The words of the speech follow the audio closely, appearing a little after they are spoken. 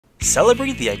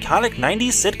Celebrate the iconic 90s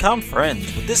sitcom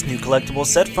Friends with this new collectible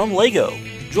set from LEGO.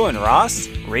 Join Ross,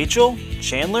 Rachel,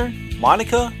 Chandler,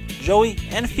 Monica, Joey,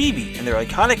 and Phoebe in their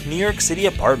iconic New York City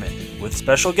apartment with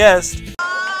special guest.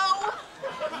 Oh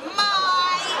my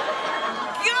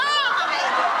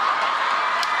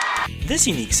God! This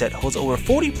unique set holds over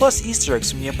 40 plus Easter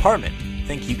eggs from the apartment.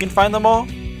 Think you can find them all?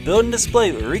 Build and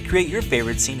display or recreate your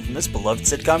favorite scene from this beloved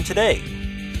sitcom today.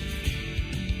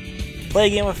 Play a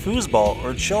game of foosball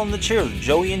or chill in the chair with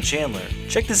Joey and Chandler.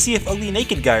 Check to see if Ugly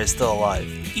Naked Guy is still alive.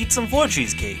 Eat some floor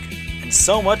cheesecake. And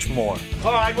so much more.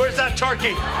 Alright, where's that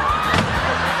turkey?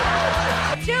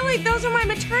 Joey, those are my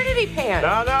maternity pants.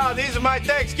 No, these are my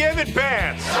Thanksgiving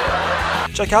pants.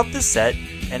 Check out this set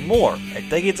and more at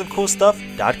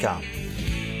decadesofcoolstuff.com.